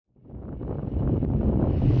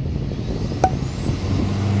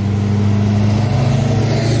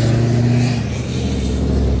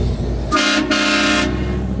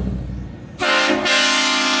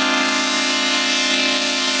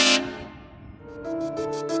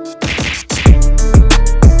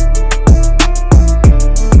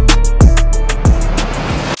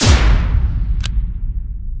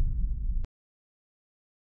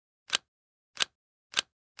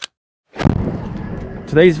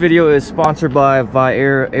Today's video is sponsored by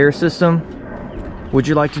Viair air system. Would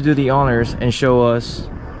you like to do the honors and show us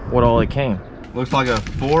what all it came? Looks like a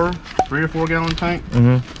 3 or 4 gallon tank.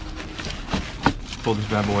 Pull this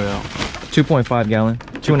bad boy out. 2.5 gallon,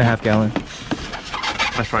 2.5 gallon.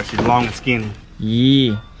 That's right, she's long and skinny.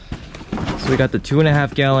 Yeah. So we got the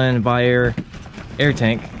 2.5 gallon Viair air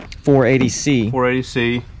tank, 480C.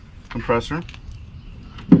 480C compressor.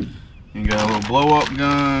 You got a little blow up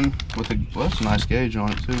gun with a, well, that's a nice gauge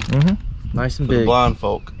on it too. Nice and For big. the blind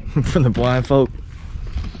folk. For the blind folk.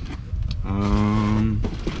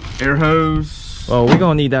 Air hose. Oh, we're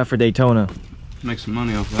gonna need that for Daytona. Make some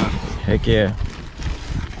money off that. Heck yeah.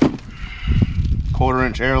 1/4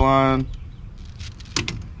 inch airline.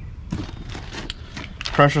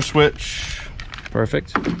 Pressure switch.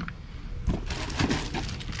 Perfect.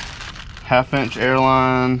 1/2 inch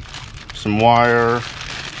airline. Some wire.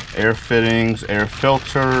 Air fittings. Air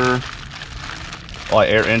filter. Like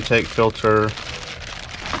air intake filter.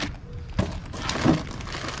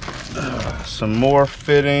 Some more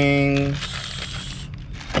fittings.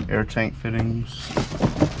 Air tank fittings.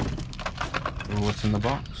 What's in the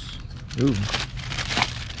box? Ooh.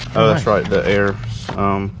 Oh, that's right, the air.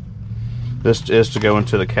 This is to go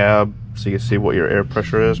into the cab so you can see what your air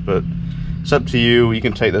pressure is, but it's up to you. You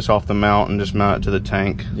can take this off the mount and just mount it to the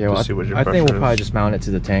tank. Yeah, well, to see what your I pressure think we'll is. probably just mount it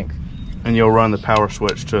to the tank. And you'll run the power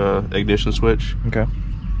switch to ignition switch. Okay.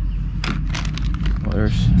 Well,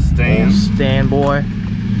 there's Stand. Stand boy.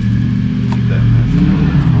 Keep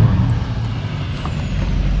that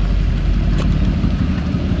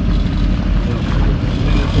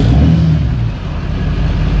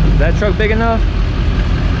Is that truck big enough?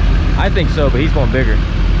 I think so, but he's going bigger.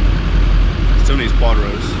 Still needs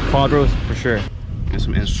quadros. Quadros for sure. And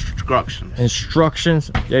some instructions.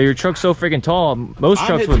 Instructions. Yeah, your truck's so freaking tall. Most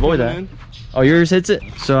trucks would avoid that. Man. Oh, yours hits it?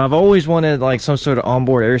 So I've always wanted like some sort of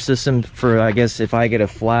onboard air system for, I guess, if I get a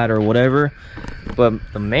flat or whatever. But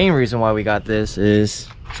the main reason why we got this is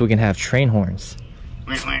so we can have train horns.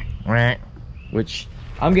 Which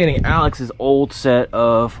I'm getting Alex's old set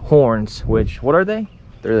of horns, which, what are they?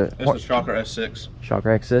 They're the It's the Shocker S6.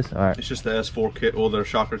 Shocker X's. All right. It's just the S4 kit, well, their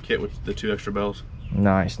Shocker kit with the 2 extra bells.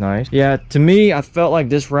 Nice, nice. Yeah, to me, I felt like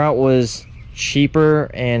this route was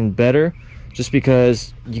cheaper and better, just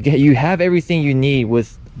because you have everything you need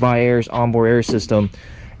with Viair's onboard air system,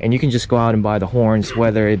 and you can just go out and buy the horns,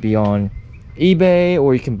 whether it be on eBay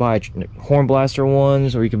or you can buy Hornblaster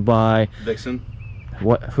ones, or you can buy Vixen.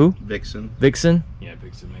 what? Who? Vixen. Vixen. Yeah,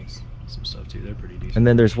 Vixen makes some stuff too. They're pretty decent. And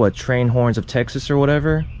then there's what, Train Horns of Texas or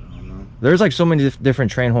whatever. I don't know. There's like so many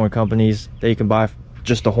different train horn companies that you can buy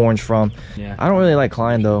just the horns from. Yeah. I don't really like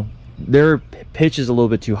Klein though. Their pitch is a little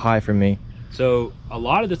bit too high for me. So a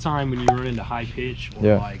lot of the time when you run into high pitch or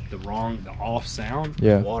Yeah. like the off sound,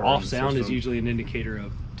 Yeah. Water off in the sound is system. usually an indicator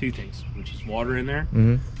of two things, which is water in there.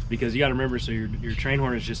 Mm-hmm. Because you got to remember, so your train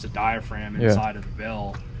horn is just a diaphragm Yeah. inside of the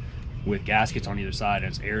bell with gaskets on either side.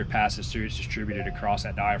 As air passes through, it's distributed across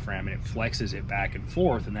that diaphragm and it flexes it back and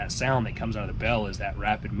forth. And that sound that comes out of the bell is that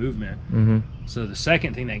rapid movement. Mm-hmm. So the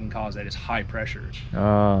second thing that can cause that is high pressure.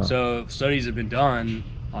 So So studies have been done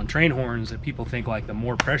on train horns that people think like the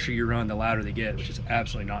more pressure you run, the louder they get, which is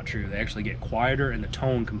absolutely not true. They actually get quieter and the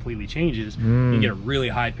tone completely changes. You get a really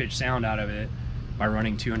high pitched sound out of it by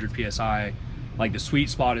running 200 PSI. Like the sweet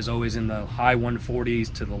spot is always in the high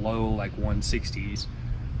 140s to the low like 160s.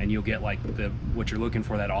 And you'll get like what you're looking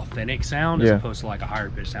for, that authentic sound, as Yeah. opposed to like a higher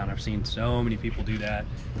pitched sound. I've seen so many people do that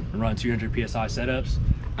and run 200 PSI setups.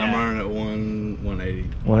 I'm Yeah. running at 180.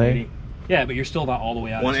 180. Yeah, but you're still not all the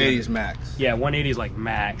way out. 180 is max. Yeah, 180 is like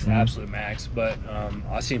max, absolute max. But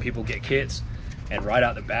I've seen people get kits, and right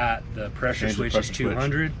out the bat, the pressure Change the switch pressure is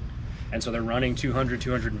 200, and so they're running 200,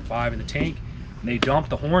 205 in the tank. And they dump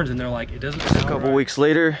the horns, and they're like, it doesn't sound a couple right. weeks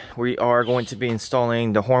later, we are going to be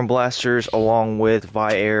installing the Hornblasters along with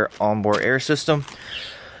Viair onboard air system.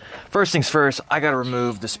 First things first, I gotta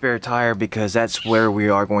remove the spare tire because that's where we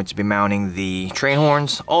are going to be mounting the train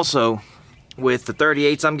horns. Also, with the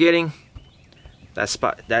 38s I'm getting, that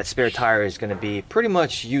spare tire is gonna be pretty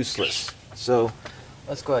much useless. So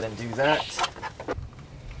let's go ahead and do that.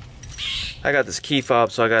 I got this key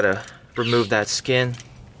fob, so I gotta remove that skin.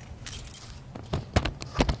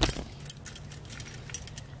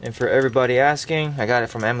 And for everybody asking, I got it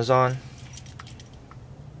from Amazon.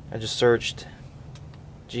 I just searched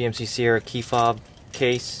GMC Sierra key fob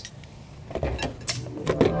case.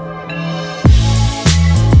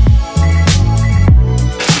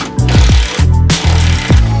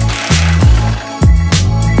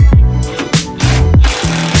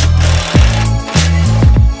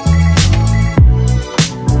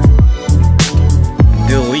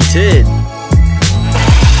 Deleted.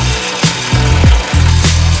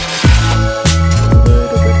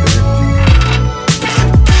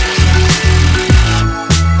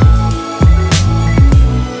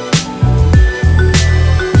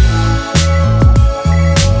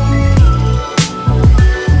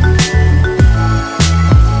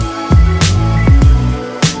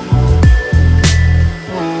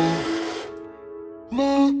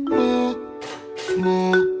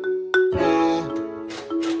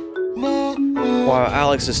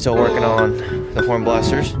 Alex is still working on the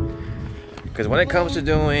Hornblasters, because when it comes to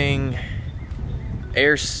doing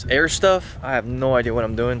air stuff, I have no idea what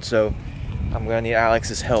I'm doing, so I'm gonna need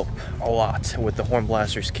Alex's help a lot with the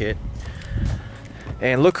Hornblasters kit.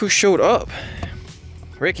 And look who showed up,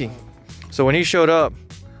 Ricky. So when he showed up,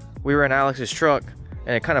 we were in Alex's truck,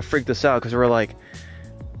 and it kind of freaked us out because we were like,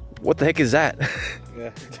 what the heck is that?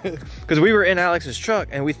 Yeah. Because we were in Alex's truck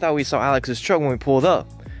and we thought we saw Alex's truck when we pulled up.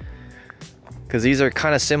 Because these are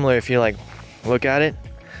kind of similar if you like look at it.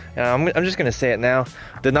 And I'm just gonna say it now.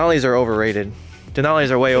 Denali's are overrated. Denali's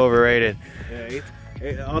are way overrated. Yeah,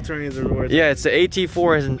 all-terrains are worth it. Yeah, it's the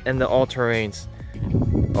AT4s and the all-terrains.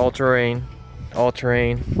 All-terrain,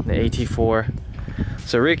 the AT4.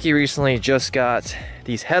 So Ricky recently just got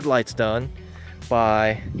these headlights done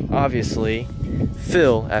by, obviously,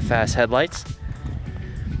 Phil at Fast Headlights.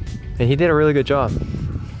 And he did a really good job.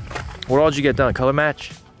 What all did you get done? Color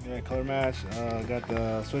match? Yeah, color match. Got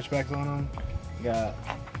the switchbacks on them. Got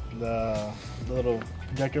the little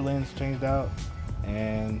projector lens changed out.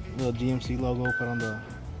 And little GMC logo put on the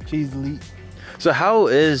Cheese Elite. So how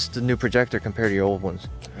is the new projector compared to your old ones?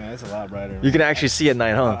 Man, it's a lot brighter. You can actually see at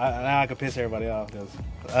night, huh? Now I can piss everybody off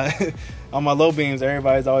because on my low beams,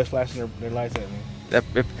 everybody's always flashing their lights at me.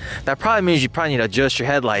 That probably means you probably need to adjust your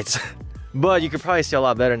headlights. But you could probably see a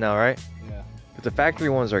lot better now, right? Yeah. But the factory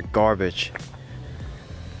ones are garbage.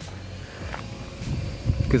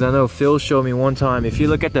 Because I know Phil showed me one time, if you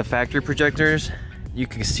look at the factory projectors, you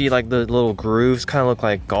can see like the little grooves kind of look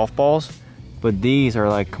like golf balls. But these are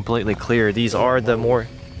like completely clear. These are the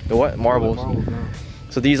what? Marbles. No.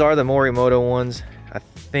 So these are the Morimoto ones. I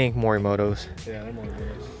think Morimotos. Yeah, they're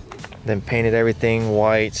Morimotos. Then painted everything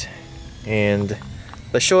white. And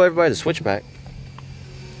let's show everybody the switchback.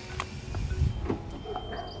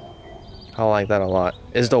 I like that a lot.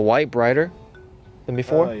 Is the white brighter than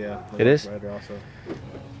before? Oh yeah. It is? Brighter also.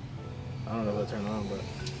 I don't know if it'll turn on, but.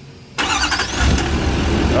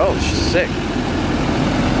 Oh, sick.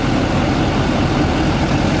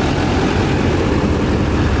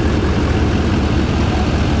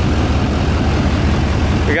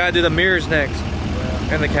 We gotta do the mirrors next.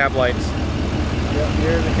 Yeah. And the cab lights. Yep,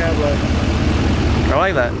 here's the cab light. I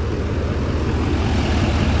like that.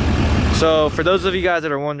 So for those of you guys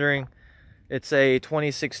that are wondering, it's a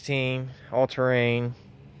 2016 all-terrain.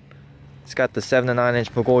 It's got the 7 to 9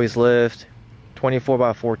 inch McGoy's lift,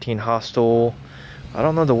 24x14 Hostel. I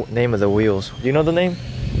don't know the name of the wheels. Do you know the name?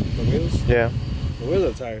 The wheels? Yeah. The wheels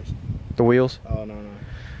or the tires? The wheels. Oh no.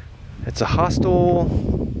 It's a Hostel.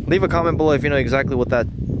 Leave a comment below if you know exactly what that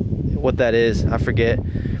is. I forget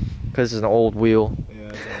because it's an old wheel.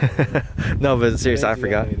 Yeah. No, but seriously, I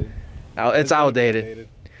forgot. It's outdated.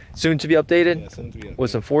 Soon to be updated. Yeah, soon to be updated.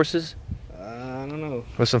 With some forces. I don't know.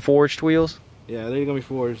 With some forged wheels. Yeah, they're gonna be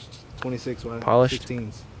forged 26 wide, Polished?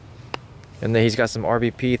 16s. And then he's got some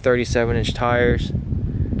RBP 37 inch tires.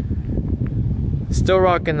 Still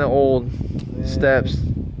rocking the old steps.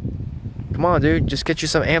 Come on, dude, just get you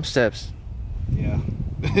some amp steps. Yeah.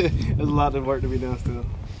 There's a lot of work to be done still.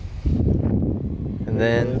 And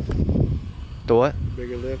then the what?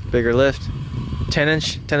 Bigger lift. Bigger lift. 10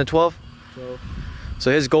 inch, 10 to 12. 12.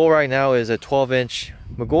 So his goal right now is a 12 inch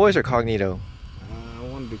McGoy's or Cognito? I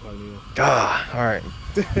want to do Cognito. Ah, all right.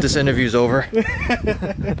 This interview's over.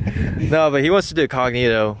 No, but he wants to do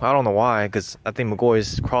Cognito. I don't know why, because I think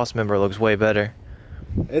McGoy's cross member looks way better.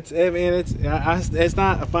 It's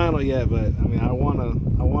not a final yet, but I mean I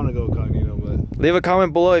wanna go Cognito, but Leave a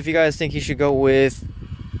comment below if you guys think he should go with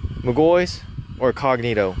McGoy's or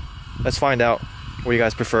Cognito. Let's find out what you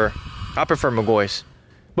guys prefer. I prefer McGoy's,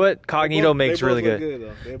 but Cognito makes really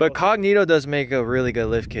good. But Cognito does make a really good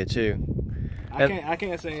lift kit too. I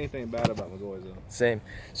can't say anything bad about McGoy's though. Same.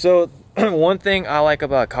 So one thing I like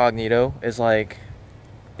about Cognito is like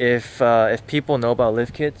if people know about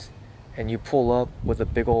lift kits and you pull up with a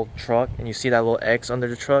big old truck and you see that little X under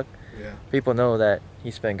the truck, yeah, people know that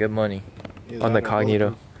he spent good money Either on the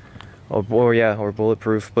Cognito. Or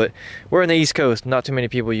bulletproof. But we're in the East Coast. Not too many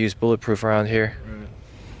people use bulletproof around here. Right.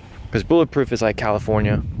 Because bulletproof is like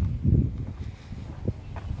California.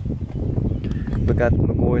 We got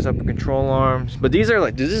McGoy's upper control arms. But these are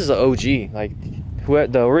like, this is an OG. Like,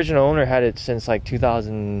 the original owner had it since like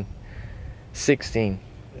 2016.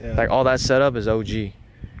 Yeah. Like all that setup is OG. Been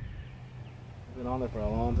on there for a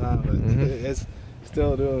long time, but it's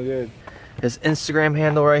still doing good. His Instagram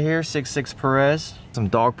handle right here, 66 Perez. Some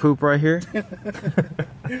dog poop right here.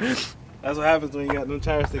 That's what happens when you got no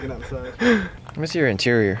tires sticking out the side. Let me see your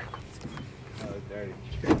interior. Oh, it's dirty.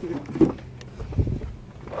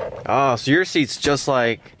 Oh, so your seat's just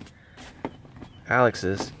like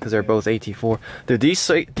Alex's because they're both AT4. Dude,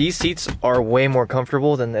 these seats are way more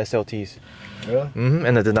comfortable than the SLTs. Really?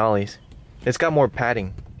 And the Denali's. It's got more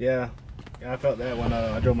padding. Yeah. I felt that when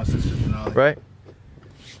I drove my sister's Denali. Right.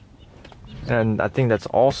 And I think that's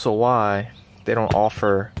also why they don't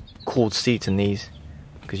offer cooled seats in these,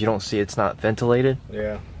 because you don't see it's not ventilated.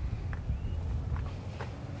 Yeah.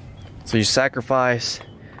 So you sacrifice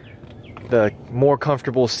the more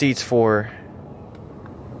comfortable seats for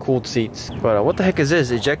cooled seats. But what the heck is this?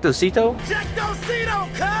 Ejectocito? Ejectocito,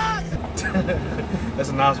 cuz! That's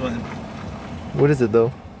a NOS button. What is it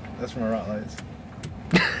though? That's from my rock lights.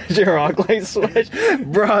 Your rock light switch?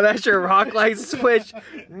 Bro, that's your rock light switch.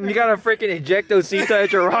 You got a freaking ejectocito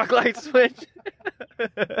at your rock light switch.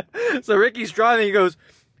 So Ricky's driving, he goes,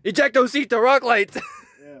 ejectocito rock lights.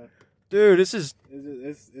 Yeah. Dude, this is...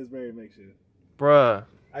 It's very makeshift. Bruh.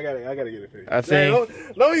 I gotta get it fixed. I think...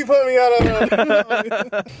 Hey, don't you put me out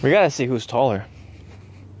of... We gotta see who's taller.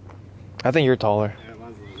 I think you're taller. Yeah,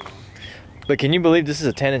 mine's a little long. But can you believe this is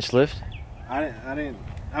a 10-inch lift?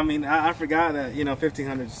 I mean, I forgot that, you know,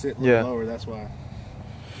 1500 sit a little lower, that's why.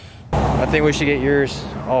 I think we should get yours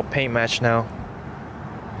all paint matched now.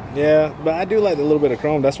 Yeah, but I do like the little bit of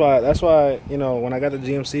chrome. That's why, you know, when I got the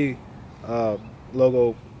GMC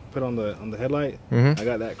logo put on the headlight, I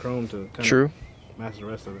got that chrome to kind of match the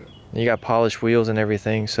rest of it. You got polished wheels and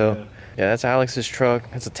everything, so yeah, that's Alex's truck.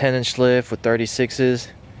 It's a 10-inch lift with 36s,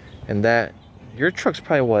 and that your truck's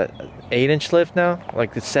probably what, 8-inch lift now?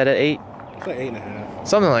 Like it's set at 8? It's like 8.5.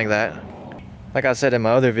 Something like that. Like I said in my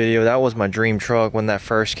other video, that was my dream truck when that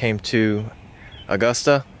first came to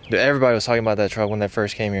Augusta. Dude, everybody was talking about that truck when that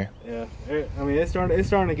first came here. Yeah, I mean, it's starting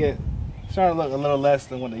to look a little less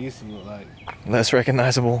than what it used to look like. Less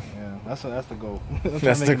recognizable. Yeah, that's the goal.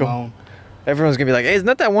 That's the goal. Everyone's gonna be like, hey,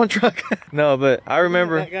 isn't that one truck? No, but I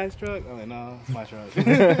remember that guy's truck. I'm like, no, it's my truck.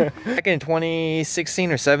 Back in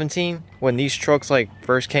 2016 or 17, when these trucks like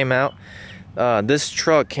first came out, this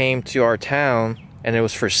truck came to our town and it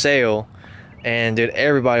was for sale, and dude,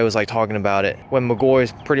 everybody was like talking about it when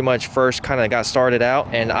McGoy's pretty much first kind of got started out.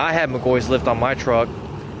 And I had McGoy's lift on my truck,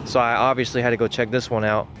 so I obviously had to go check this one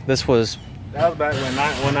out. That was back when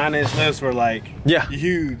 9-inch lifts were like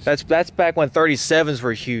huge. That's back when 37s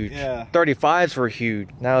were huge. Yeah. 35s were huge.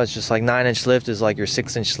 Now it's just like 9-inch lift is like your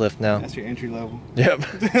 6-inch lift now. That's your entry level. Yep.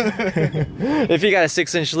 If you got a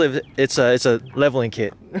 6-inch lift, it's a leveling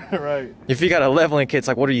kit. Right. If you got a leveling kit, it's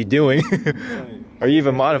like, what are you doing? Right. Are you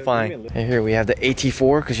even modifying? And here we have the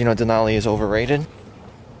AT4, because you know Denali is overrated.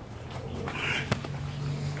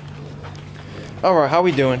 All right, how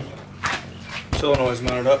we doing? Solenoid's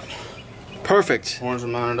mounted up. Perfect. Horns are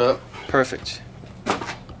mounted up. Perfect.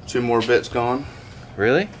 2 more bits gone.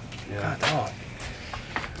 Really? Yeah. God, dog.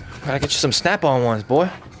 Gotta get you some snap-on ones,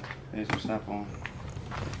 boy. Need some snap-on.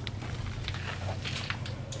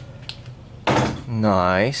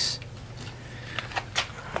 Nice.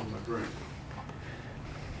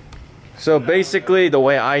 So basically, the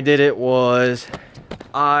way I did it was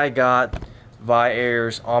I got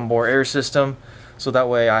Viair's onboard air system, so that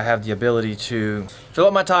way I have the ability to fill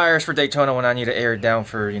up my tires for Daytona when I need to air it down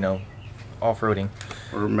for, you know, off-roading.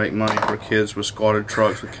 Or make money for kids with squatted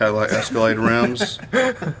trucks with Cadillac Escalade rims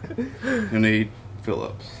who need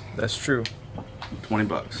fill-ups. That's true. 20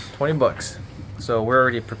 bucks. 20 bucks. So we're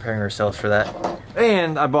already preparing ourselves for that.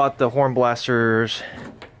 And I bought the Hornblasters,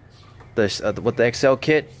 with the XL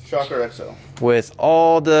kit. Shocker XL. With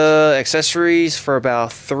all the accessories for about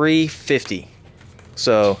 $350.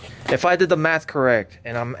 So if I did the math correct,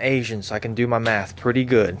 and I'm Asian so I can do my math pretty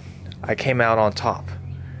good, I came out on top.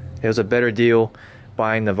 It was a better deal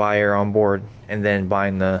buying the Viair on board and then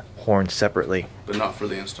buying the horns separately. But not for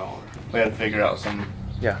the installer. We had to figure out some...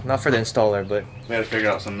 Yeah, not for the installer, but... We had to figure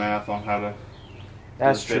out some math on how to...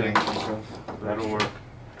 That's true. And stuff. That'll work.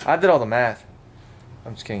 I did all the math.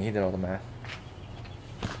 I'm just kidding, he did all the math.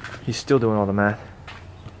 He's still doing all the math.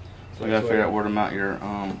 So we gotta figure out where to mount your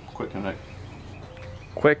quick connect.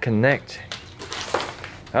 Quick connect.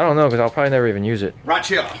 I don't know, because I'll probably never even use it. Right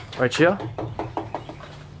here. Right here?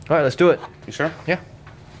 Alright, let's do it. You sure? Yeah.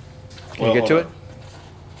 Can you get to it?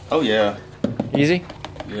 Oh yeah. Easy?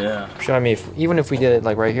 Yeah. Sure, I mean, even if we did it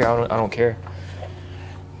like right here, I don't care.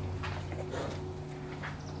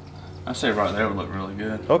 I'd say right there would look really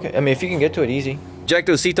good. Okay, I mean, if you can get to it, easy.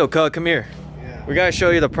 Ejectocito, cuz, come here. Yeah. We gotta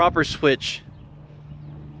show you the proper switch.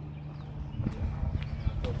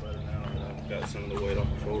 Got some of the weight off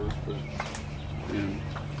the shoulders, but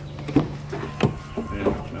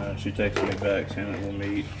she takes me back saying it will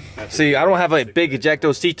meet. See, I don't have a big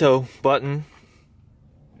ejectocito button.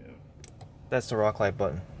 That's the rock light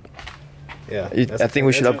button. Yeah. I think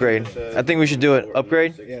we should upgrade. I think we should do it.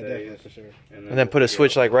 Upgrade? Yeah, definitely, for sure. And then put a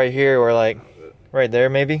switch like right here or like right there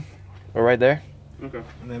maybe? Or right there? Okay.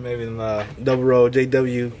 And then maybe double row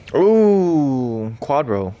JW. Ooh, quad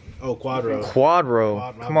row. Oh, quad row. Quad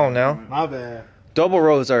row. Come on now. My bad. Double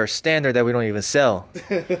rows are standard that we don't even sell.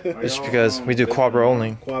 Just because we do quad row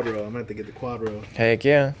only. Quad row. I'm gonna have to get the quad row. Heck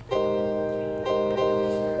yeah.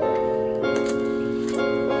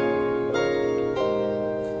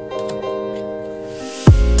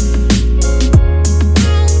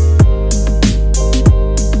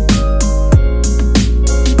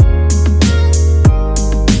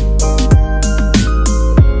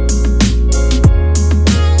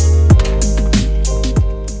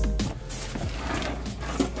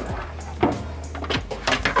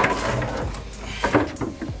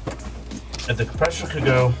 If the compressor could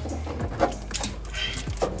go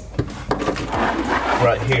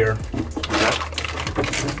right here,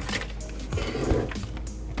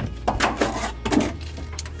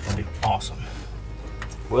 that'd be awesome.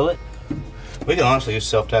 Will it? We can honestly use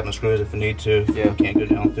self-tapping screws if we need to. Yeah. We can't go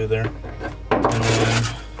down through there. And then,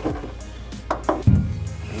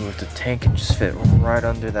 Ooh, if the tank can just fit right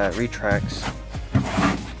under that retracts,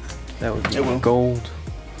 that would be gold.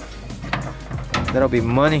 That'll be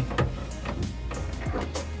money.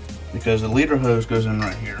 because the leader hose goes in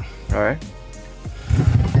right here. All right.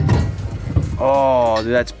 Oh,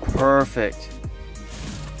 dude, that's perfect.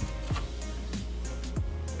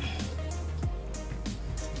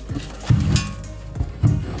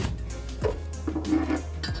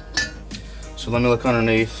 So let me look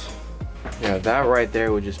underneath. Yeah, that right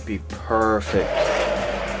there would just be perfect.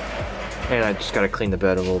 And I just gotta clean the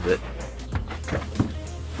bed a little bit.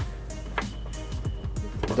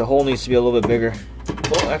 The hole needs to be a little bit bigger.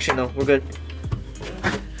 Well, actually no, we're good.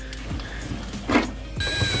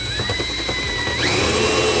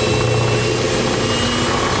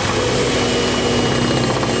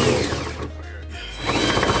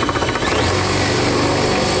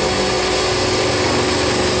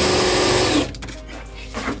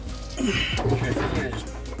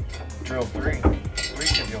 Drill three. Three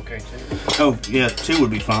should be okay too. Oh, yeah, 2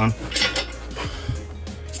 would be fine.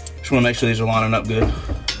 Just want to make sure these are lining up good.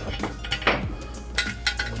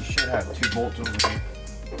 You should have 2 bolts over here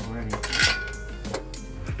already.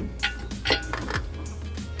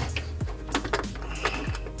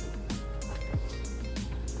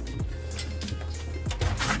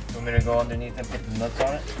 You want me to go underneath and put the nuts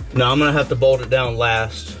on it? No, I'm going to have to bolt it down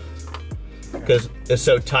last. Because it's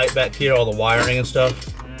so tight back here, all the wiring and stuff.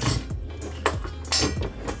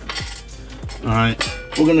 Alright,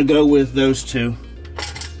 we're going to go with those 2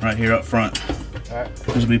 right here up front. Alright.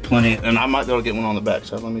 There'll be plenty, and I might be able to get one on the back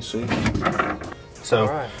side. Let me see. So,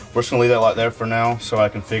 Alright. we're just going to leave that like there for now so I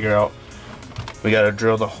can figure out. We got to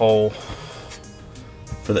drill the hole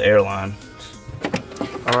for the airline.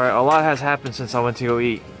 Alright, a lot has happened since I went to go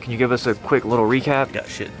eat. Can you give us a quick little recap? Got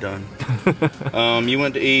shit done. You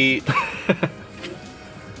went to eat.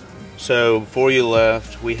 So before you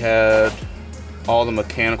left, we had all the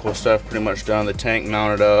mechanical stuff pretty much done. The tank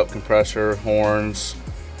mounted up, compressor, horns,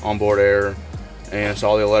 onboard air, and so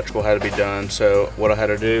all the electrical had to be done. So what I had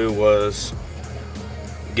to do was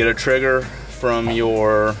get a trigger from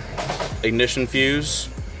your ignition fuse,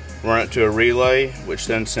 run it to a relay, which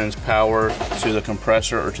then sends power to the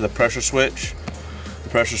compressor or to the pressure switch. The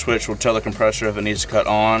pressure switch will tell the compressor if it needs to cut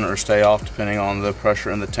on or stay off depending on the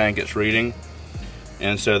pressure in the tank it's reading.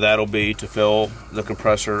 And so that'll be to fill the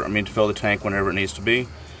compressor, to fill the tank whenever it needs to be.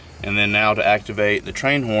 And then now to activate the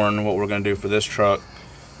train horn, what we're gonna do for this truck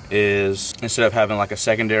is instead of having like a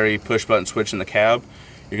secondary push button switch in the cab,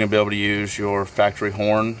 you're gonna be able to use your factory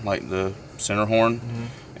horn, like the center horn.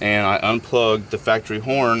 And I unplugged the factory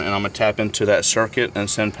horn and I'm gonna tap into that circuit and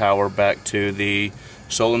send power back to the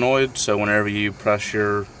solenoid. So whenever you press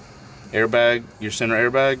your airbag, your center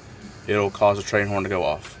airbag, it'll cause the train horn to go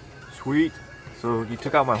off. Sweet. So you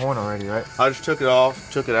took out my horn already, right? I just took it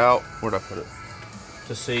off, took it out. Where'd I put it?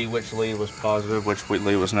 To see which lead was positive, which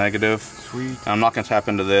lead was negative. Sweet. I'm not gonna tap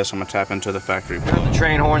into this, I'm gonna tap into the factory We got plug. the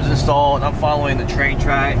train horns installed. I'm following the train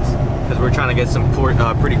tracks because we're trying to get some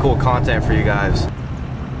pretty cool content for you guys.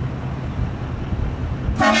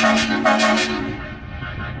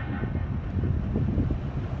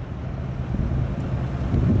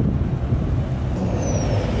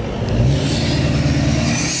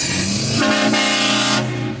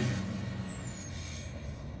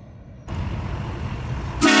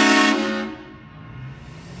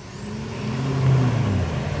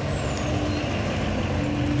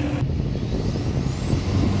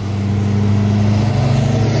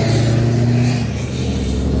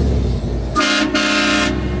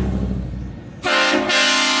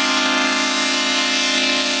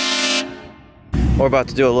 We're about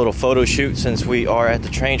to do a little photo shoot since we are at the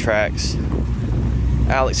train tracks.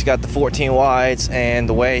 Alex got the 14 wides, and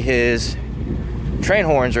the way his train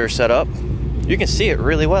horns are set up, you can see it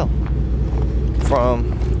really well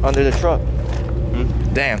from under the truck.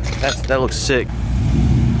 Damn, that looks sick.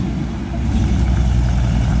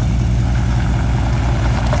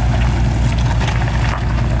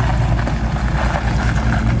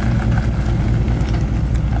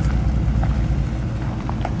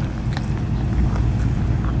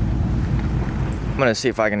 I'm gonna see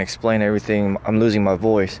if I can explain everything. I'm losing my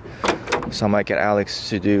voice, so I might get Alex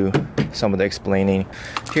to do some of the explaining.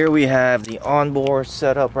 Here we have the onboard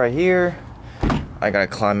set up right here. I gotta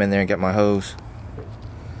climb in there and get my hose.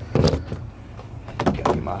 Gotta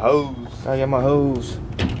get my hose. Gotta get my hose.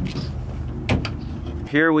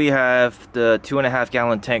 Here we have the 2.5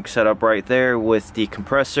 gallon tank set up right there with the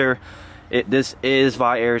compressor. This is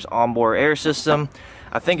Viair's onboard air system.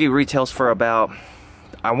 I think it retails for about,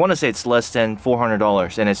 I want to say it's less than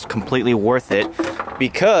 $400, and it's completely worth it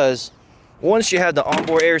because once you have the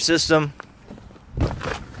onboard air system,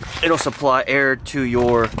 it'll supply air to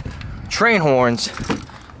your train horns.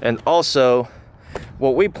 And also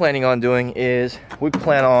what we're planning on doing is we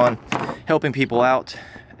plan on helping people out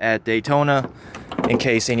at Daytona in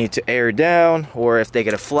case they need to air down, or if they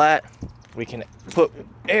get a flat, we can put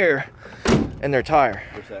air in their tire.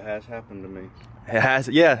 Which that has happened to me. It has,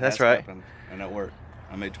 yeah, that's right. Happened, and it worked.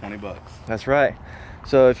 I made 20 bucks. That's right.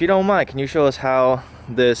 So if you don't mind, can you show us how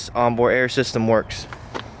this onboard air system works?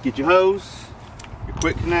 Get your hose, your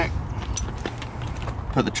quick connect,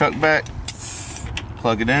 put the truck back,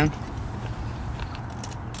 plug it in,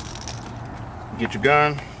 get your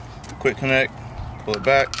gun, quick connect, pull it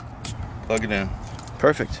back, plug it in.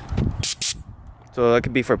 Perfect. So that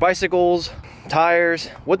could be for bicycles, tires.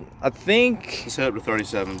 What I think Set up to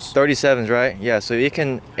 37s. 37s, right? Yeah, so it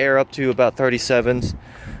can air up to about 37s.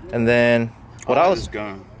 And then what I like else? this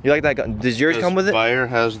gun. You like that gun? Does yours come with it? Viair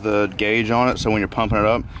has the gauge on it, so when you're pumping it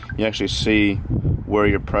up, you actually see where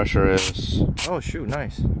your pressure is. Oh shoot,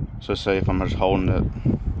 nice. So say if I'm just holding it,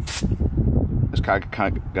 it's kind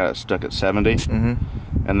of got it stuck at 70,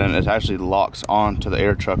 and then it actually locks on to the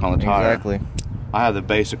air truck on the tire. Exactly. I have the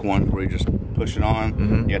basic one where you just push it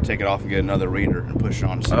on. You gotta take it off and get another reader and push it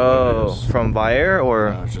on. Oh, from Viair or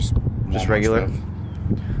it's just regular? stuff.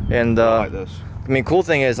 And I like this. I mean, cool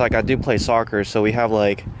thing is, like, I do play soccer, so we have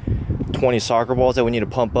like 20 soccer balls that we need to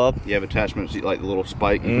pump up. You have attachments like the little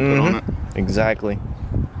spike you can put on it. Exactly.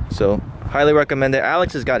 So highly recommend it.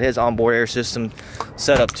 Alex has got his onboard air system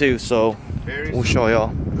set up too, so we'll show y'all.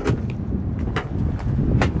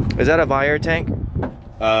 Is that a Viair tank?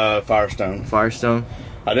 Firestone. Firestone.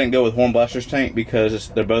 I didn't go with Hornblasters tank because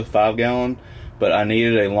they're both 5 gallon, but I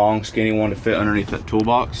needed a long skinny one to fit underneath that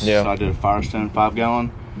toolbox. Yeah. So I did a Firestone 5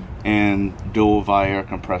 gallon and dual Viair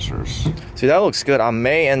compressors. See, that looks good. I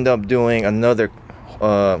may end up doing another,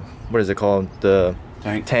 what is it called? The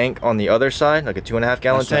tank on the other side, like a 2.5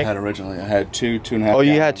 gallon That's what tank. I had originally. I had 2.5. Oh,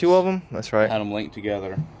 you had 2 of them? That's right. I had them linked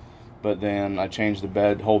together, but then I changed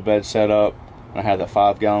the whole bed setup. I had the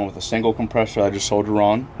 5 gallon with a single compressor I just sold to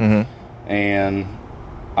Ron, and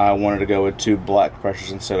I wanted to go with 2 black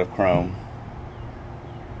compressors instead of chrome.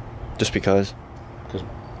 Just because? Because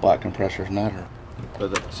black compressors matter.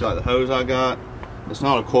 But see, like the hose I got, it's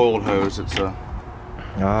not a coiled hose, it's a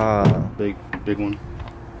big one.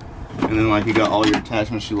 And then like you got all your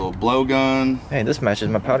attachments, your little blowgun. Hey, this matches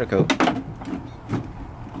my powder coat.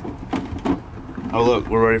 Oh look,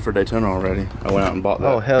 we're ready for Daytona already. I went out and bought that.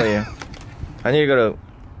 Oh hell yeah. I need to go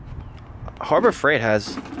to Harbor Freight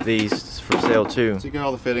has these for sale too. So you got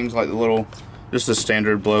all the fittings, like the little, just the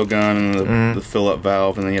standard blowgun and the fill up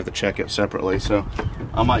valve, and then you have to check it separately. So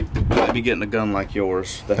I might be getting a gun like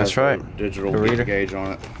yours that has right. the digital reader gauge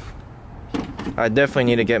on it. I definitely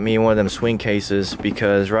need to get me one of them swing cases,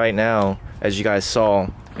 because right now, as you guys saw,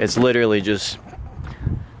 it's literally just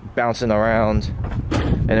bouncing around,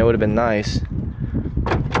 and it would have been nice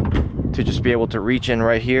to just be able to reach in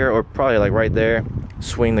right here, or probably like right there,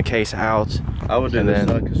 swing the case out. I would do this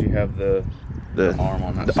because you have the arm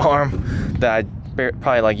on that the side. arm that I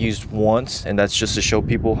probably like used once, and that's just to show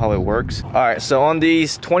people how it works. All right, so on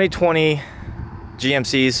these 2020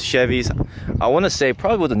 GMCs, Chevys, I want to say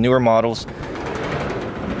probably with the newer models,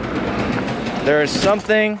 there is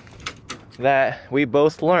something that we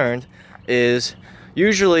both learned is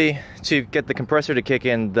usually to get the compressor to kick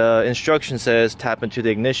in, the instruction says tap into the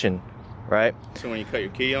ignition, right? So when you cut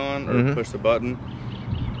your key on or push the button,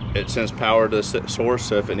 it sends power to the source,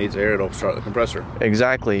 so if it needs air, it'll start the compressor.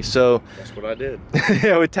 Exactly. So that's what I did.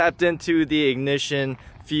 Yeah, we tapped into the ignition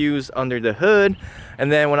fuse under the hood,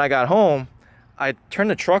 and then when I got home, I turned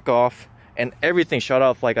the truck off, and everything shut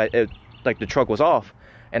off like like the truck was off.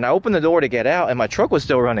 And I opened the door to get out, and my truck was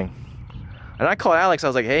still running. And I called Alex. I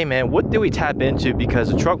was like, hey man, what do we tap into, because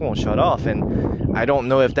the truck won't shut off? And I don't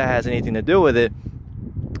know if that has anything to do with it.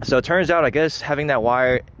 So it turns out, I guess having that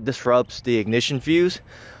wire disrupts the ignition fuse.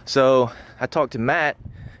 So I talked to Matt,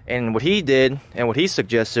 and what he did and what he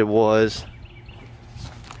suggested was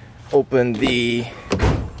open the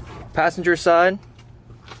passenger side,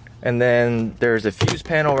 and then there's a fuse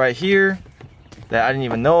panel right here that I didn't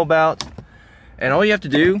even know about. And all you have to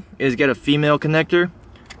do is get a female connector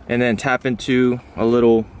and then tap into a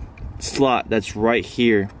little slot that's right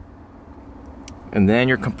here, and then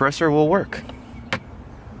your compressor will work.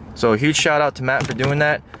 So a huge shout out to Matt for doing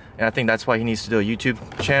that, and I think that's why he needs to do a YouTube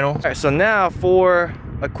channel. All right, so now for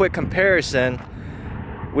a quick comparison,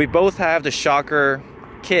 we both have the shocker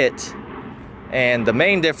kit, and the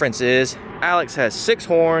main difference is Alex has 6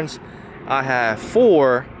 horns, I have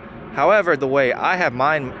 4. However, the way I have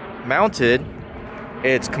mine mounted,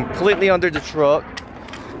 it's completely under the truck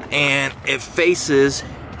and it faces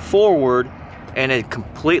forward, and it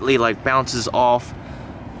completely like bounces off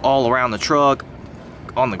all around the truck,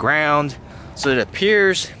 on the ground, so it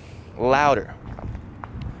appears louder.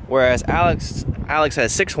 Whereas Alex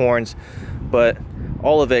has 6 horns, but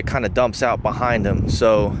all of it kind of dumps out behind him.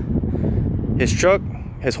 So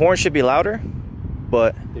his horn should be louder,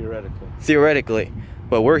 but theoretically,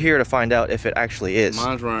 but we're here to find out if it actually is.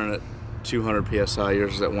 Mine's running at 200 psi,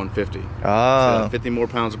 yours is at 150. Ah. So 50 more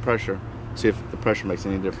pounds of pressure. See if the pressure makes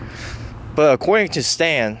any difference. But according to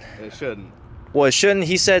Stan, it shouldn't. Well, it shouldn't.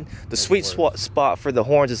 He said the sweet spot for the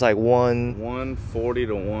horns is like 140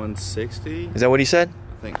 to 160. Is that what he said?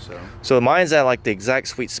 I think so. So mine's at like the exact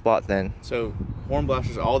sweet spot then. So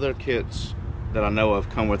Hornblasters, all their kits that I know of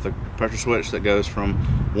come with a pressure switch that goes from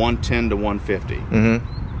 110 to 150.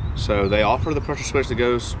 Mm-hmm. So they offer the pressure switch that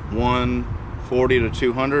goes 140 to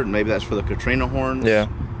 200. Maybe that's for the Katrina horns. Yeah.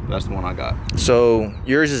 That's the one I got. So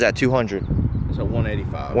yours is at 200. It's at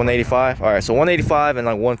 185. 185. All right. So 185 and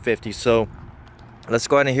like 150. So let's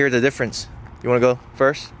go ahead and hear the difference. You want to go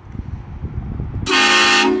first?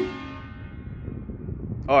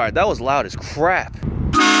 All right, that was loud as crap.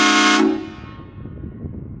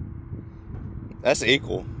 That's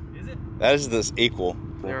equal. Is it? That is this equal.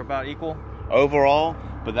 They're about equal? Overall,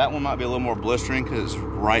 but that one might be a little more blistering because it's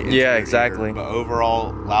right into Yeah, your exactly. ear. But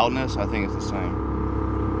overall loudness, I think it's the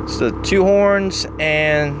same. So 2 horns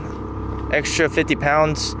and extra 50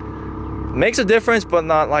 pounds makes a difference, but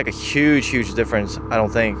not like a huge difference, I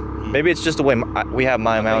don't think. Maybe it's just the way we have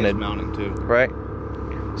mine mounted. It's mounting too. Right?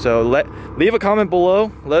 So leave a comment below.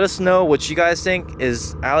 Let us know what you guys think.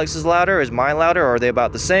 Is Alex's louder? Is mine louder? Or are they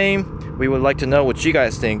about the same? We would like to know what you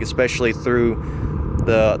guys think, especially through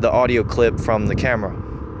the audio clip from the camera.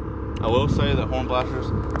 I will say that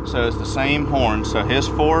Hornblasters, so it's the same horn. So his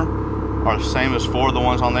 4 are the same as 4 of the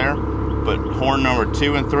ones on there. But horn number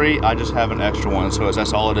 2 and 3, I just have an extra one. So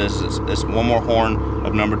that's all it is. It's one more horn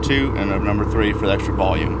of number 2 and of number 3 for the extra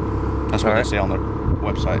volume. That's what they say on their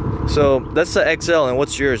website. So that's the XL, and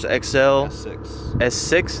what's yours? XL? S6.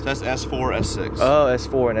 S6? That's S4, S6. Oh,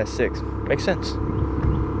 S4 and S6. Makes sense.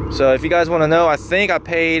 So if you guys want to know, I think I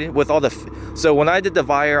paid with all the... So when I did the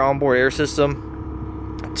Viair onboard air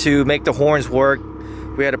system, to make the horns work,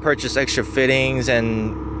 we had to purchase extra fittings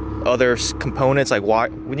and other components like wire.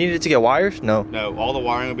 We needed to get wires? No. No, all the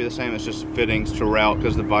wiring will be the same. It's just fittings to route,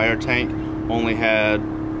 because the Viair tank only had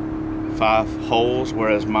 5 holes,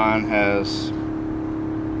 whereas mine has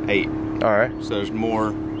 8. All right. So there's more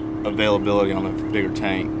availability on a bigger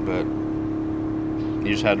tank, but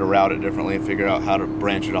you just had to route it differently and figure out how to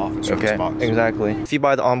branch it off in certain spots. Exactly. If you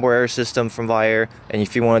buy the onboard air system from Viair, and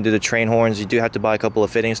if you want to do the train horns, you do have to buy a couple of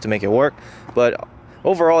fittings to make it work. But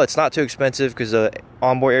overall, it's not too expensive, because the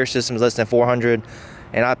onboard air system is less than $400,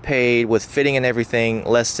 and I paid with fitting and everything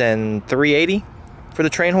less than $380 for the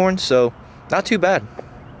train horns. So not too bad,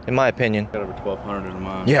 in my opinion. Got over 1,200 in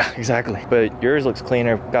mine. Yeah, exactly. But yours looks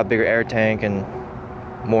cleaner, got bigger air tank and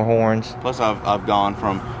more horns. Plus I've gone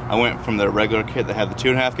from, I went from the regular kit that had the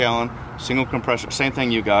 2.5 gallon single compressor, same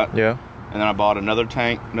thing you got. Yeah. And then I bought another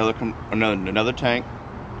tank, another tank,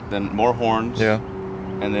 then more horns. Yeah.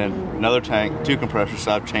 And then another tank, 2 compressors,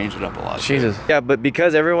 so I've changed it up a lot. Jesus. Yeah, but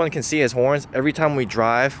because everyone can see his horns, every time we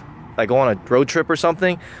drive, like go on a road trip or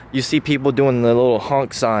something, you see people doing the little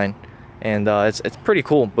honk sign. And it's pretty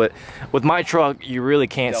cool. But with my truck, you really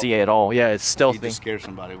can't see it at all. Yeah, it's stealthy. You just scare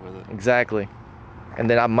somebody with it. Exactly. And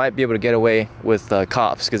then I might be able to get away with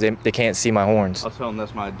cops, because they can't see my horns. I'll tell them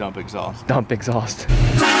that's my dump exhaust. Dump exhaust.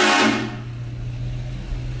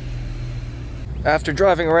 After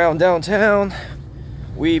driving around downtown,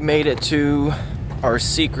 we made it to our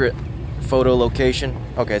secret photo location.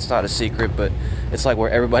 Okay, it's not a secret, but it's like where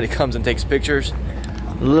everybody comes and takes pictures.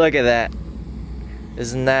 Look at that.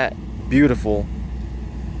 Isn't that beautiful?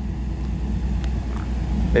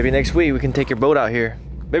 Maybe next week we can take your boat out here.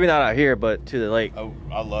 Maybe not out here, but to the lake. Oh,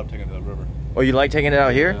 I love taking it to the river. Oh, you like taking it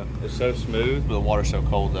out here? Yeah. It's so smooth, but the water's so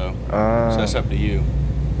cold though. So that's up to you.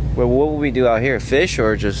 Well, what will we do out here? Fish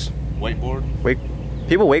or just Wakeboard?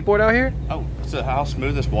 People wakeboard out here? Oh, so how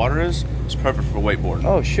smooth this water is? It's perfect for wakeboarding.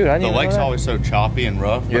 Oh shoot, I didn't even know lake's that. always so choppy and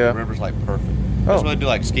rough, but the river's like perfect. That's why they do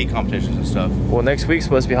like ski competitions and stuff. Well, next week's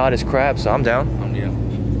supposed to be hot as crap, so I'm down.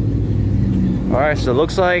 Yeah. All right, so it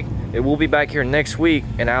looks like it will be back here next week,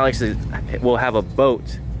 and Alex will have a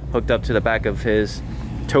boat hooked up to the back of his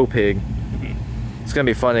tow pig. It's gonna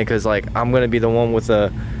be funny because like I'm gonna be the one with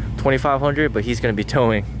the 2500, but he's gonna be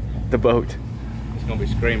towing the boat. It's gonna be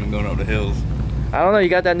screaming going up the hills. I don't know. You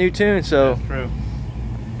got that new tune, so. That's true.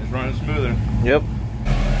 It's running smoother. Yep.